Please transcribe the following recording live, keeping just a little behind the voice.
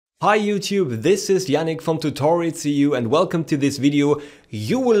Hi YouTube, this is Yannick from Tutorials.eu and welcome to this video.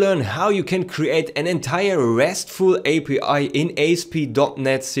 You will learn how you can create an entire RESTful API in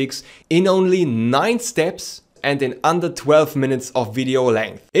ASP.NET 6 in only 9 steps and in under 12 minutes of video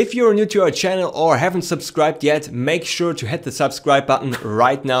length. If you're new to our channel or haven't subscribed yet, make sure to hit the subscribe button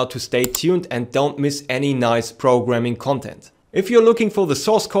right now to stay tuned and don't miss any nice programming content. If you're looking for the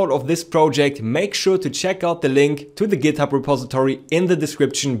source code of this project, make sure to check out the link to the GitHub repository in the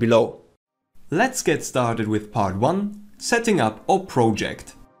description below. Let's get started with part 1, setting up our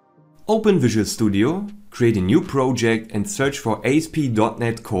project. Open Visual Studio, create a new project and search for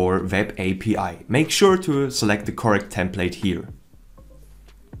ASP.NET Core Web API. Make sure to select the correct template here.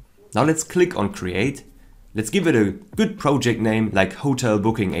 Now let's click on Create. Let's give it a good project name like Hotel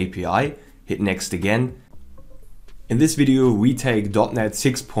Booking API. Hit Next again. In this video we take .NET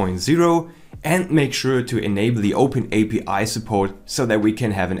 6.0 and make sure to enable the Open API support so that we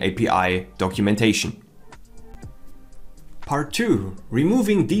can have an API documentation. Part 2.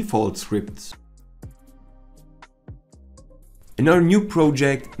 Removing default scripts. In our new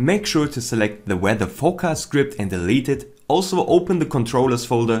project, make sure to select the weather forecast script and delete it. Also open the controllers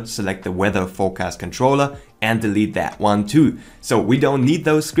folder, select the weather forecast controller and delete that one too. So we don't need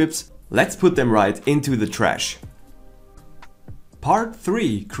those scripts. Let's put them right into the trash. Part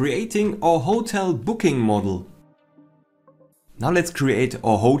 3. Creating our hotel booking model. Now let's create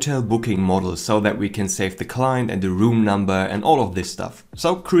our hotel booking model so that we can save the client and the room number and all of this stuff.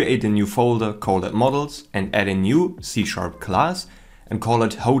 So create a new folder, call it models and add a new C# class and call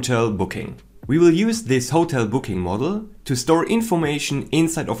it hotel booking. We will use this hotel booking model to store information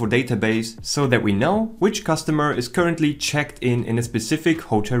inside of our database so that we know which customer is currently checked in a specific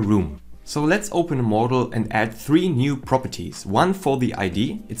hotel room. So let's open a model and add 3 new properties. One for the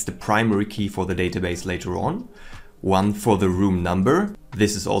ID, it's the primary key for the database later on. One for the room number,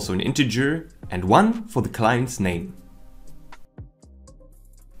 this is also an integer. And one for the client's name.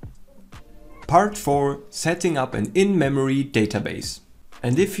 Part 4. Setting up an in-memory database.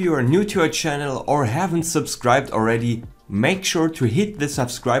 And if you are new to our channel or haven't subscribed already, make sure to hit the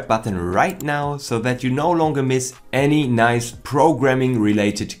subscribe button right now so that you no longer miss any nice programming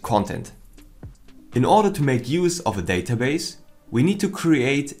related content. In order to make use of a database, we need to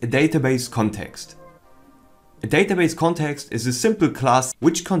create a database context. A database context is a simple class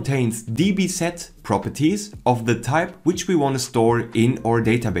which contains dbSet properties of the type which we want to store in our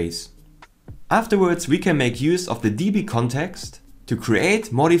database. Afterwards, we can make use of the db context to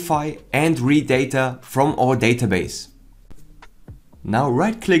create, modify and read data from our database. Now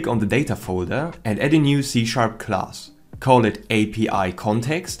right-click on the data folder and add a new C# class. Call it API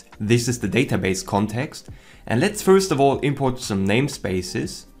context. This is the database context. And let's first of all import some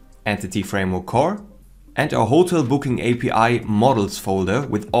namespaces, entity framework core, and our hotel booking API models folder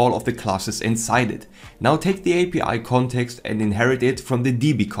with all of the classes inside it. Now take the API context and inherit it from the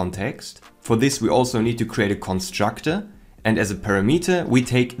DB context. For this we also need to create a constructor, and as a parameter we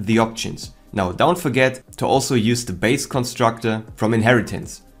take the options. Now don't forget to also use the base constructor from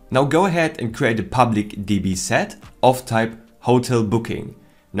inheritance. Now go ahead and create a public dbSet of type hotel booking.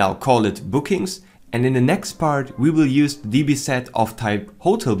 Now call it bookings, and in the next part we will use the dbSet of type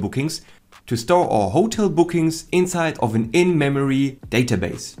hotel bookings to store our hotel bookings inside of an in-memory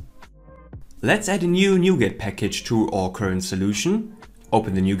database. Let's add a new NuGet package to our current solution.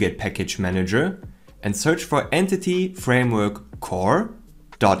 Open the NuGet package manager and search for entity framework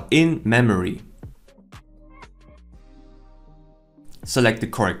core.inMemory. Select the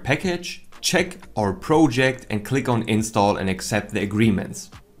correct package, check our project and click on install and accept the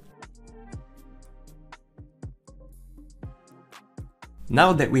agreements.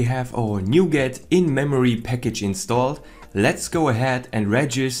 Now that we have our NuGet in-memory package installed, let's go ahead and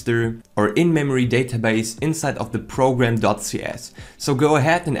register our in-memory database inside of the program.cs. So go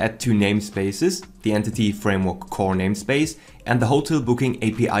ahead and add 2 namespaces, the entity framework core namespace and the hotel booking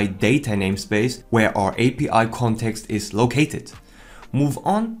API data namespace where our API context is located. Move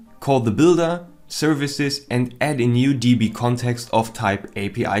on, call the builder, services and add a new DB context of type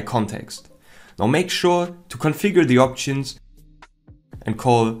API context. Now make sure to configure the options and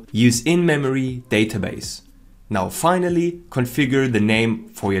call use in-memory database. Now finally configure the name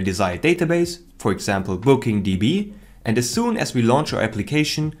for your desired database, for example BookingDB, and as soon as we launch our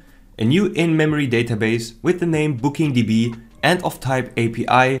application, a new in-memory database with the name BookingDB and of type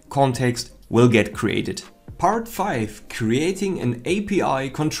API context will get created. Part 5. Creating an API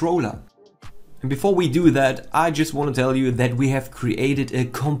controller. And before we do that, I just want to tell you that we have created a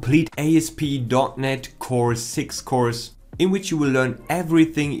complete ASP.NET Core 6 course in which you will learn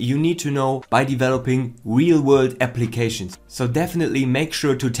everything you need to know by developing real-world applications. So definitely make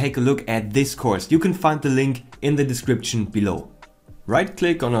sure to take a look at this course. You can find the link in the description below.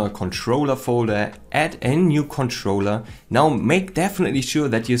 Right-click on a controller folder, add a new controller. Now make definitely sure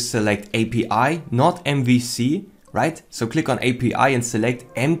that you select API, not MVC, right? So click on API and select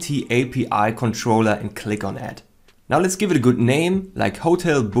empty API controller and click on add. Now let's give it a good name, like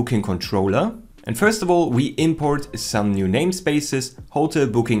hotel booking controller. And first of all, we import some new namespaces, hotel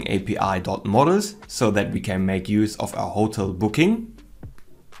booking API.models, so that we can make use of our hotel booking,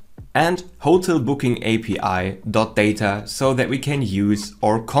 and hotel booking API.data, so that we can use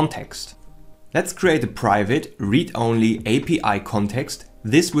our context. Let's create a private read-only API context.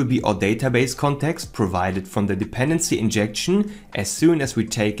 This will be our database context provided from the dependency injection as soon as we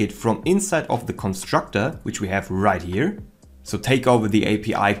take it from inside of the constructor, which we have right here. So take over the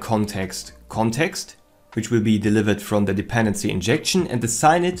API context, which will be delivered from the dependency injection, and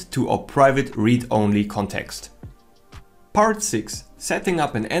assign it to our private read-only context. Part 6. Setting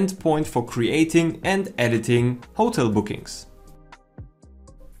up an endpoint for creating and editing hotel bookings.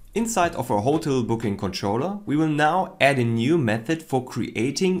 Inside of our hotel booking controller, we will now add a new method for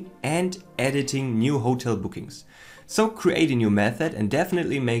creating and editing new hotel bookings. So create a new method and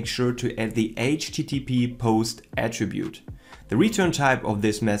definitely make sure to add the HTTP post attribute. The return type of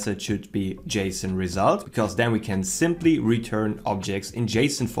this method should be JSON result, because then we can simply return objects in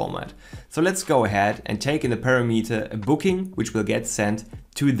JSON format. So let's go ahead and take in the parameter a booking, which will get sent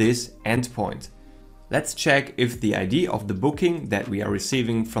to this endpoint. Let's check if the ID of the booking that we are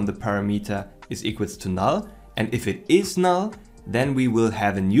receiving from the parameter is equals to null. And if it is null, then we will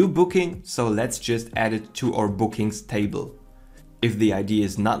have a new booking. So let's just add it to our bookings table. If the ID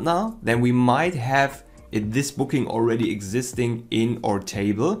is not null, then we might have this booking already existing in our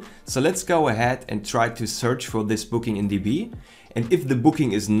table. So let's go ahead and try to search for this booking in DB. And if the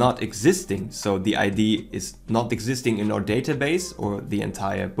booking is not existing, so the ID is not existing in our database or the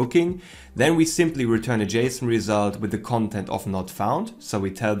entire booking, then we simply return a JSON result with the content of not found. So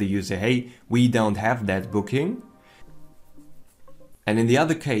we tell the user, hey, we don't have that booking. And in the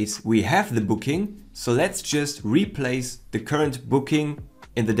other case, we have the booking. So let's just replace the current booking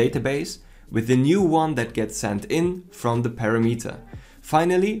in the database with the new one that gets sent in from the parameter.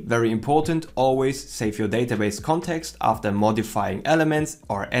 Finally, very important, always save your database context after modifying elements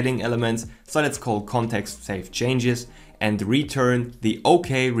or adding elements. So let's call context save changes and return the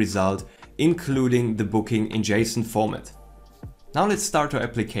OK result, including the booking in JSON format. Now let's start our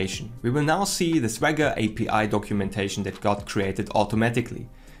application. We will now see the Swagger API documentation that got created automatically.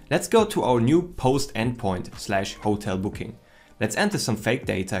 Let's go to our new post endpoint / hotel booking. Let's enter some fake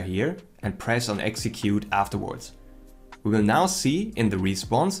data here and press on execute afterwards. We will now see in the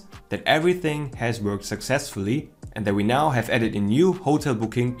response that everything has worked successfully and that we now have added a new hotel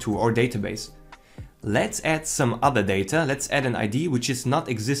booking to our database. Let's add some other data. Let's add an ID which is not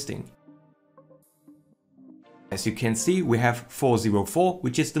existing. As you can see, we have 404,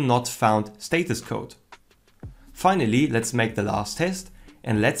 which is the not found status code. Finally, let's make the last test.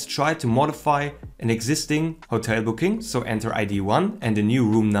 And let's try to modify an existing hotel booking. So enter ID 1 and a new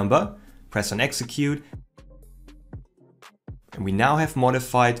room number, press on execute. And we now have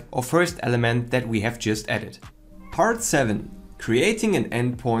modified our first element that we have just added. Part 7. Creating an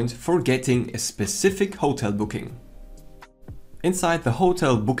endpoint for getting a specific hotel booking. Inside the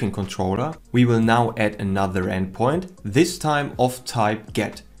hotel booking controller, we will now add another endpoint, this time of type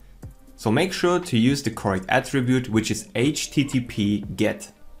GET. So make sure to use the correct attribute, which is HTTP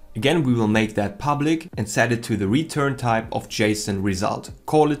GET. Again, we will make that public and set it to the return type of JSON result.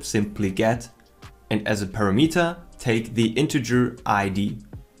 Call it simply GET. And as a parameter, take the integer ID.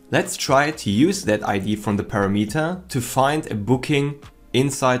 Let's try to use that ID from the parameter to find a booking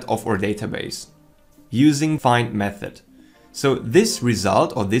inside of our database using find method. So this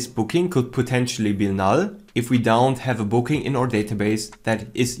result or this booking could potentially be null if we don't have a booking in our database that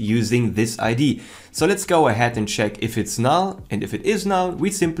is using this ID. So let's go ahead and check if it's null, and if it is null,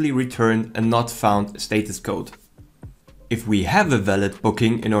 we simply return a not found status code. If we have a valid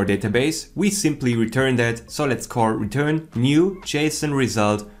booking in our database, we simply return that. So let's call return new JSON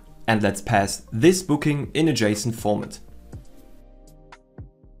result and let's pass this booking in a JSON format.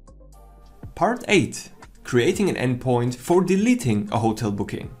 Part 8. Creating an endpoint for deleting a hotel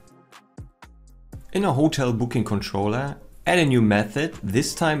booking. In a hotel booking controller, add a new method.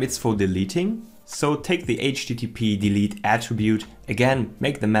 This time it's for deleting. So take the HTTP delete attribute. Again,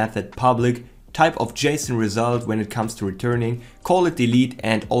 make the method public. Type of JSON result when it comes to returning. Call it delete,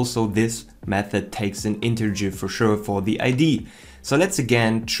 and also this method takes an integer for sure for the ID. So let's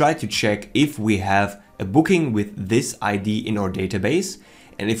again try to check if we have a booking with this ID in our database.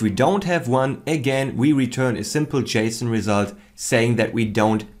 And if we don't have one, again, we return a simple JSON result saying that we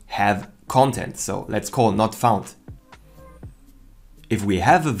don't have content. So let's call not found. If we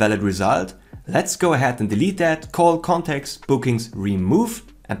have a valid result, let's go ahead and delete that, call context bookings remove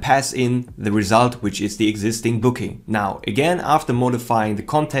and pass in the result, which is the existing booking. Now, again, after modifying the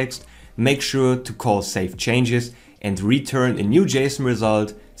context, make sure to call save changes and return a new JSON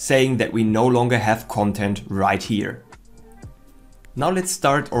result saying that we no longer have content right here. Now let's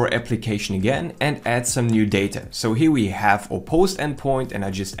start our application again and add some new data. So here we have our post endpoint and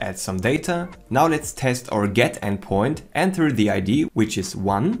I just add some data. Now let's test our get endpoint, enter the ID, which is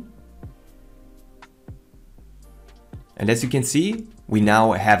 1. And as you can see, we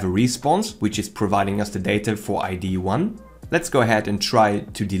now have a response, which is providing us the data for ID 1. Let's go ahead and try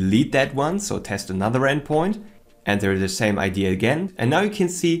to delete that one. So test another endpoint, enter the same ID again. And now you can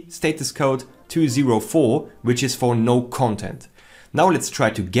see status code 204, which is for no content. Now let's try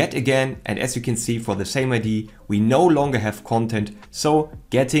to get again, and as you can see for the same ID, we no longer have content, so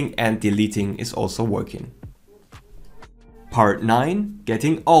getting and deleting is also working. Part 9,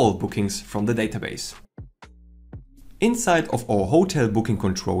 getting all bookings from the database. Inside of our hotel booking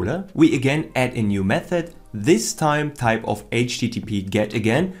controller, we again add a new method, this time type of HTTP get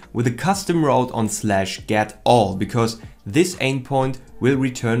again with a custom route on /getAll, because this endpoint will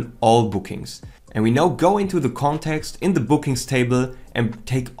return all bookings. And we now go into the context in the bookings table and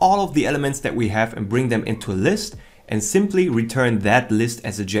take all of the elements that we have and bring them into a list and simply return that list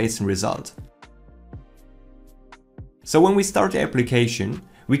as a JSON result. So when we start the application,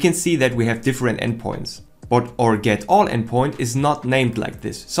 we can see that we have different endpoints, but our getAll endpoint is not named like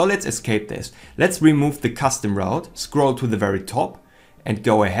this. So let's escape this. Let's remove the custom route, scroll to the very top and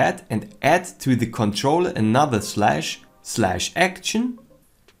go ahead and add to the controller another /action.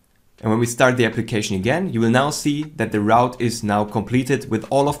 And when we start the application again, you will now see that the route is now completed with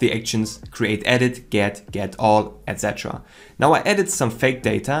all of the actions, create, edit, get all, etc. Now I added some fake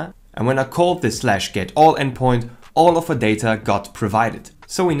data, and when I called the /getAll endpoint, all of our data got provided.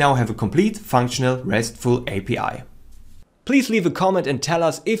 So we now have a complete functional RESTful API. Please leave a comment and tell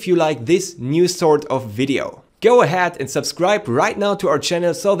us if you like this new sort of video. Go ahead and subscribe right now to our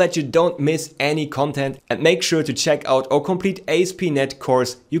channel so that you don't miss any content, and make sure to check out our complete ASP.NET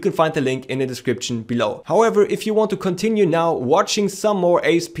course. You can find the link in the description below. However, if you want to continue now watching some more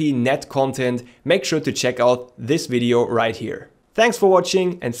ASP.NET content, make sure to check out this video right here. Thanks for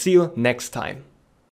watching and see you next time.